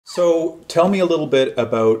So tell me a little bit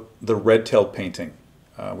about the red-tailed painting.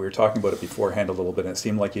 We were talking about it beforehand a little bit, and it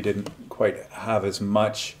seemed like you didn't quite have as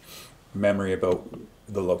much memory about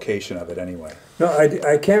the location of it anyway. No,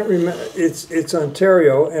 I can't remember. It's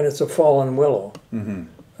Ontario, and it's a fallen willow. Mm-hmm.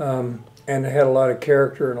 And it had a lot of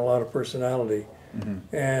character and a lot of personality.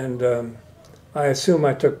 Mm-hmm. And I assume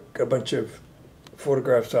I took a bunch of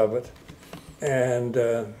photographs of it. And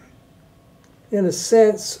in a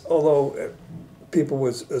sense, although people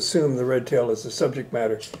would assume the red tail is the subject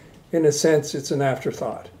matter, in a sense it's an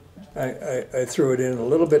afterthought. I threw it in a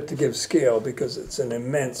little bit to give scale because it's an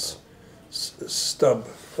immense stub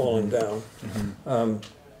falling down. Mm-hmm.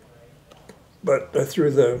 But I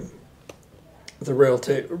threw the red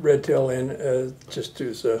tail in just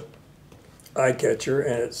as a eye catcher,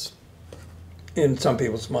 and it's in some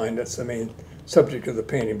people's mind that's the main subject of the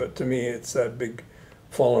painting. But to me, it's that big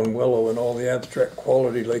fallen willow and all the abstract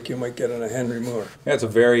quality like you might get in a Henry Moore. Yeah, it's a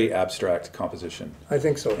very abstract composition. I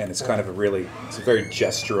think so. And it's kind of it's a very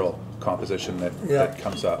gestural composition that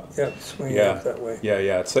comes up. Yeah, swinging up that way. Yeah,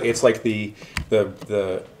 yeah. It's like the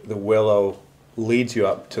willow leads you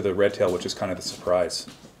up to the red tail, which is kind of the surprise.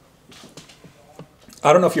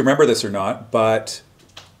 I don't know if you remember this or not, but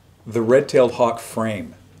the red-tailed hawk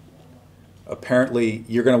frame. Apparently,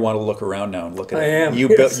 you're going to want to look around now and look at it. I am. You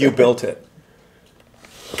built it.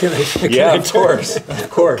 Can I? Yeah, of course, of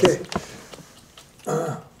course.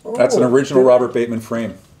 Okay. That's an original Robert Bateman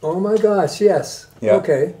frame. Oh my gosh! Yes. Yeah.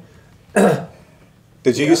 Okay.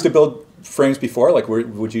 Did you used to build frames before? Like,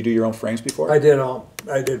 would you do your own frames before? I did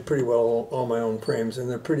pretty well all my own frames, and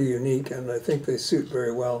they're pretty unique, and I think they suit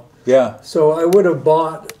very well. Yeah. So I would have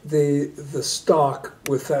bought the stock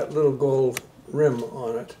with that little gold rim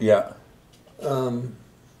on it. Yeah. A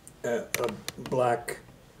black,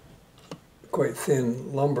 quite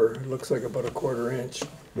thin lumber. It looks like about a 1/4 inch.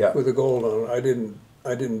 Yeah. With the gold on it.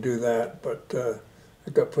 I didn't do that, but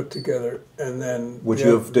it got put together, and then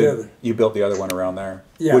you built the other one around there?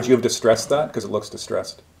 Yeah. Would you have distressed that because it looks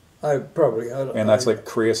distressed? I probably. And that's like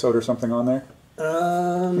creosote or something on there?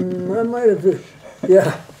 I might have.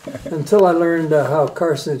 Yeah, until I learned how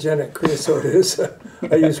carcinogenic creosote is.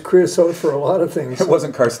 I used creosote for a lot of things. It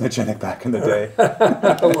wasn't carcinogenic back in the day.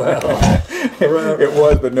 Well, it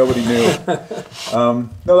was, but nobody knew.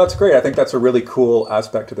 No, that's great. I think that's a really cool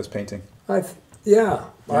aspect to this painting. I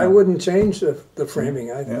wouldn't change the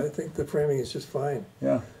framing. I think the framing is just fine.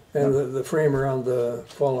 Yeah. And the frame around the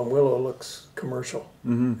fallen willow looks commercial.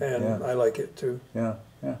 Mm-hmm. And I like it too. Yeah,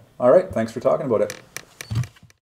 yeah. All right, thanks for talking about it.